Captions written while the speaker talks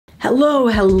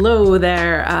Hello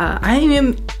there. I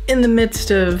am in the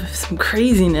midst of some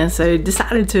craziness. I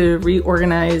decided to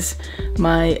reorganize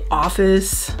my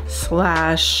office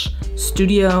slash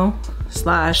studio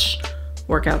slash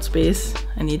workout space.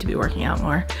 I need to be working out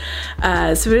more.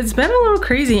 So it's been a little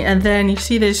crazy. And then you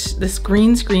see this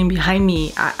green screen behind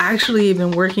me. I actually have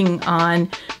been working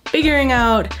on figuring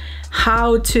out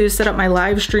how to set up my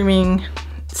live streaming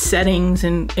settings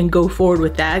and go forward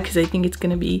with that, because I think it's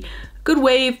gonna be good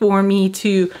way for me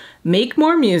to make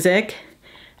more music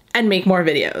and make more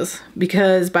videos,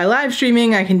 because by live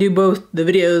streaming I can do both the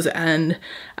videos and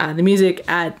the music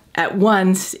at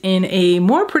once in a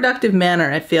more productive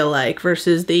manner, I feel like,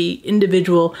 versus the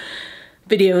individual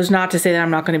videos. Not to say that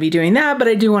I'm not going to be doing that, but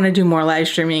I do want to do more live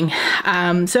streaming.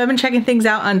 So I've been checking things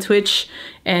out on Twitch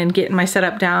and getting my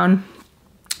setup down.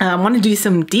 I want to do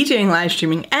some DJing live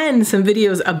streaming and some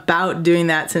videos about doing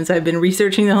that, since I've been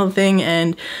researching the whole thing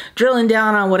and drilling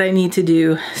down on what I need to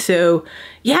do. So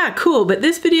yeah, cool. But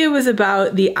this video was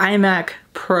about the iMac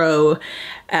Pro.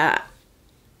 A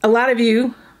lot of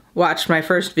you watched my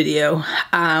first video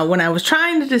when I was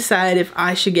trying to decide if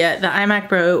I should get the iMac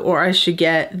Pro or I should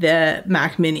get the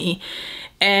Mac Mini.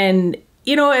 And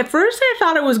you know, at first I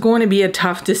thought it was going to be a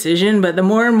tough decision, but the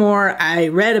more and more I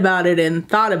read about it and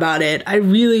thought about it, I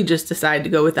really just decided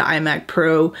to go with the iMac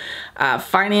Pro.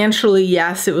 Financially,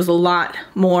 yes, it was a lot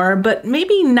more, but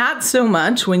maybe not so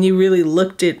much when you really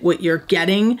looked at what you're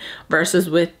getting versus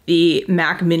with the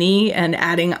Mac Mini and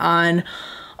adding on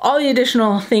all the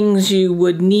additional things you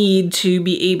would need to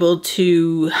be able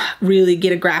to really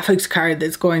get a graphics card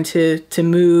that's going to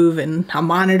move, and a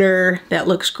monitor that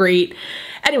looks great.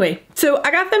 Anyway, so I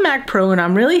got the Mac Pro and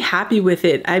I'm really happy with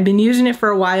it. I've been using it for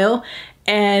a while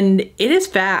and it is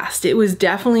fast. It was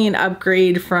definitely an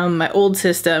upgrade from my old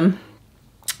system.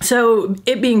 So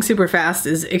it being super fast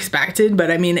is expected,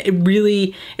 but I mean,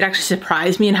 it actually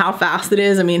surprised me in how fast it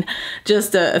is. I mean,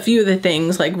 just a few of the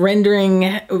things like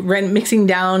mixing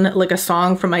down like a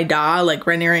song from my DAW, like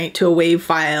rendering it to a WAV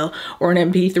file or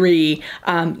an MP3,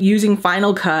 using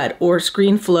Final Cut or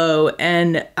ScreenFlow,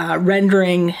 and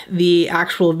rendering the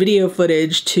actual video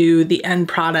footage to the end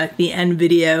product, the end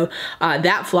video,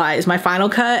 that flies. My Final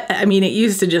Cut, I mean, it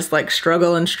used to just like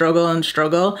struggle and struggle and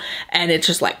struggle, and it's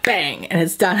just like bang, and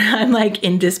it's done. I'm like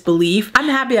in disbelief. I'm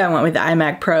happy I went with the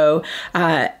iMac Pro.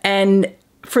 And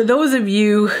for those of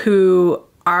you who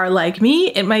are like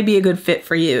me, it might be a good fit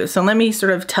for you. So let me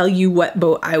sort of tell you what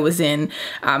boat I was in,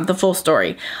 the full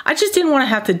story. I just didn't want to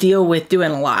have to deal with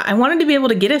doing a lot. I wanted to be able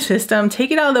to get a system,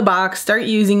 take it out of the box, start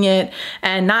using it,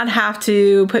 and not have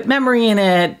to put memory in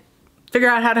it, figure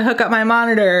out how to hook up my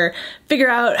monitor, figure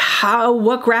out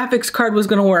what graphics card was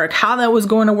going to work, how that was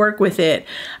going to work with it.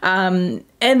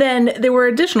 And then there were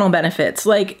additional benefits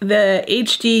like the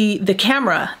HD, the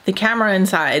camera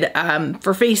inside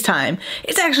for FaceTime.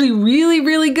 It's actually really,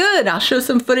 really good. I'll show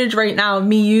some footage right now of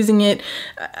me using it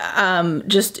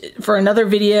just for another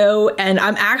video, and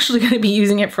I'm actually going to be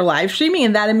using it for live streaming,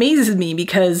 and that amazes me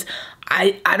because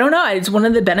I don't know, it's one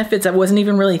of the benefits I wasn't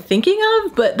even really thinking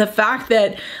of, but the fact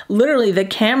that literally the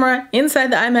camera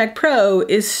inside the iMac Pro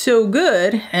is so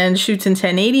good and shoots in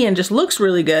 1080 and just looks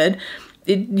really good,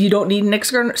 you don't need an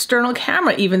external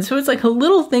camera even. So it's like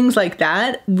little things like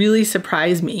that really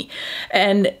surprise me.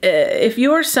 And if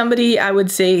you're somebody, I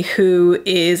would say, who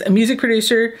is a music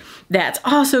producer that's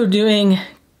also doing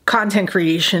content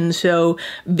creation, so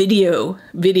video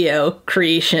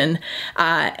creation,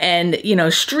 and you know,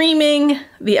 streaming,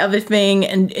 the other thing,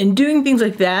 and doing things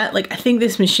like that, like I think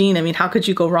this machine, I mean, how could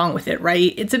you go wrong with it,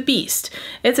 right? It's a beast.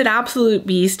 It's an absolute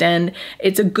beast, and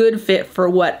it's a good fit for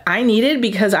what I needed,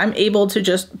 because I'm able to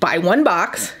just buy one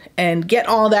box and get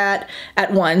all that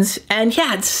at once. And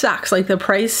yeah, it sucks, like the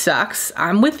price sucks.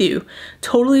 I'm with you,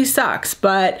 totally sucks.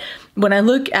 But when I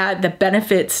look at the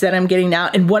benefits that I'm getting now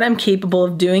and what I'm capable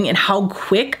of doing and how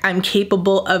quick I'm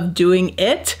capable of doing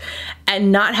it, and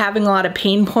not having a lot of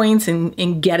pain points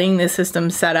in getting the system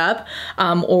set up,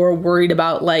 or worried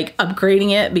about like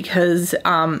upgrading it, because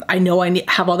I know I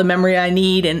have all the memory I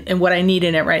need and what I need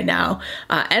in it right now.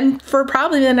 And for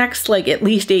probably the next like at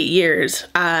least 8 years,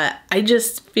 I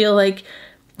just feel like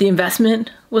the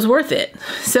investment was worth it.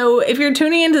 So if you're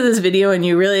tuning into this video and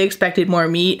you really expected more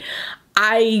meat,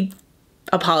 I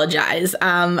apologize.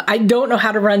 I don't know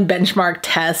how to run benchmark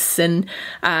tests, and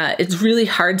it's really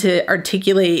hard to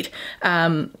articulate,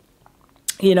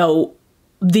 you know,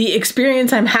 the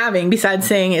experience I'm having, besides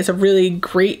saying it's a really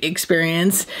great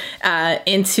experience,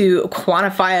 into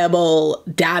quantifiable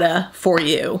data for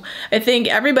you. I think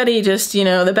everybody just, you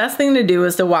know, the best thing to do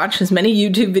is to watch as many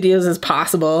YouTube videos as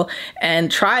possible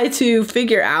and try to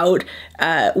figure out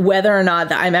whether or not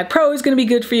the iMac Pro is going to be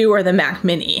good for you or the Mac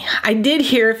Mini. I did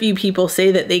hear a few people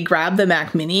say that they grabbed the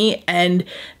Mac Mini and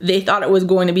they thought it was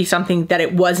going to be something that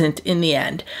it wasn't in the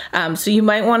end. So you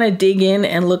might want to dig in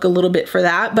and look a little bit for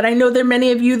that. But I know there are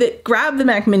many of you that grab the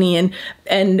Mac Mini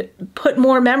and put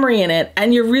more memory in it,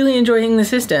 and you're really enjoying the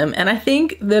system. And I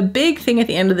think the big thing at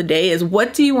the end of the day is,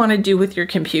 what do you want to do with your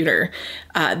computer?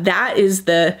 That is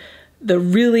the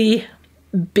really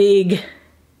big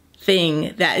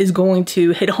thing that is going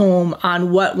to hit home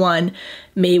on what one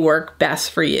may work best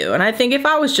for you. And I think if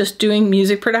I was just doing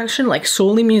music production, like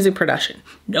solely music production,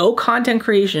 no content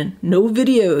creation, no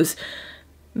videos,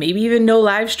 maybe even no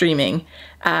live streaming,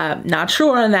 not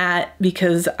sure on that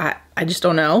because I just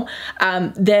don't know,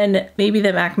 then maybe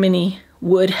the Mac Mini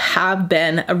would have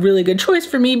been a really good choice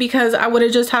for me, because I would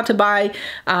have just had to buy,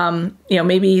 you know,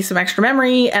 maybe some extra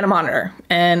memory and a monitor,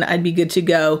 and I'd be good to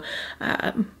go.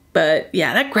 But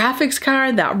yeah, that graphics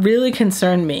card, that really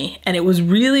concerned me. And it was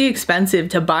really expensive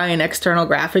to buy an external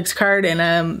graphics card.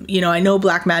 And, you know, I know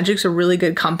Blackmagic's a really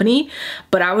good company,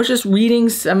 but I was just reading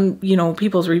some, you know,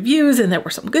 people's reviews, and there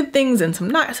were some good things and some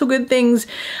not so good things.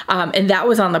 And that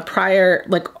was on the prior,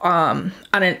 like, on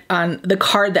the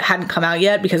card that hadn't come out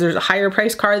yet, because there's a higher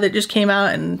price card that just came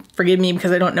out. And forgive me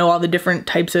because I don't know all the different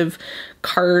types of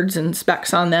cards and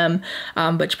specs on them,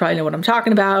 but you probably know what I'm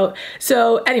talking about.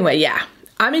 So anyway, yeah.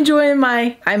 I'm enjoying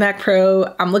my iMac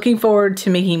Pro. I'm looking forward to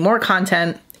making more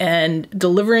content and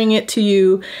delivering it to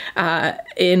you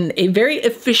in a very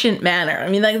efficient manner. I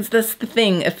mean, that's the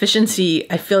thing.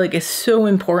 Efficiency, I feel like, is so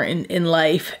important in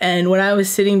life. And when I was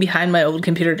sitting behind my old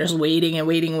computer just waiting and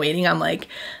waiting and waiting, I'm like,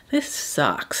 this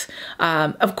sucks.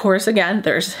 Of course, again,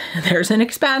 there's an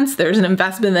expense, there's an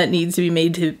investment that needs to be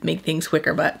made to make things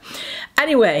quicker. But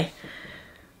anyway,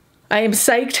 I am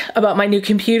psyched about my new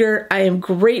computer. I am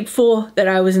grateful that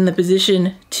I was in the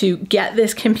position to get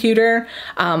this computer.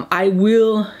 I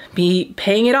will be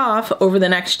paying it off over the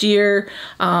next year.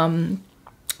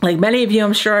 Like many of you,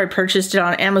 I'm sure I purchased it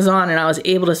on Amazon, and I was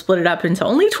able to split it up into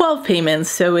only 12 payments.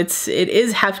 So it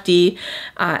is hefty.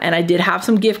 And I did have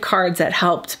some gift cards that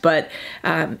helped, but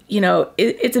you know,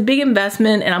 it's a big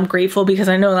investment, and I'm grateful because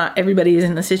I know not everybody is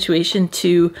in the situation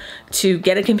to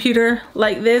get a computer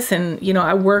like this. And, you know,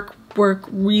 I work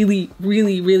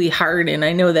really hard, and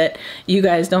I know that you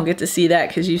guys don't get to see that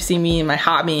because you see me in my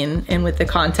hobby and with the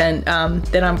content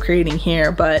that I'm creating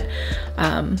here. But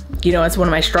you know, it's one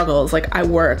of my struggles. Like, I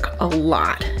work a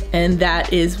lot, and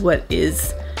that is what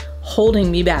is holding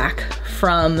me back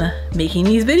from making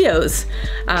these videos.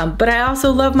 But I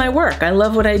also love my work. I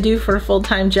love what I do for a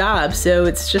full-time job. So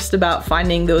it's just about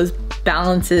finding those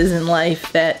balances in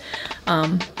life that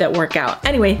work out.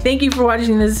 Anyway, thank you for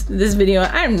watching this video.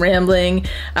 I'm rambling,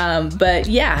 but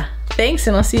yeah, thanks,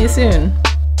 and I'll see you soon.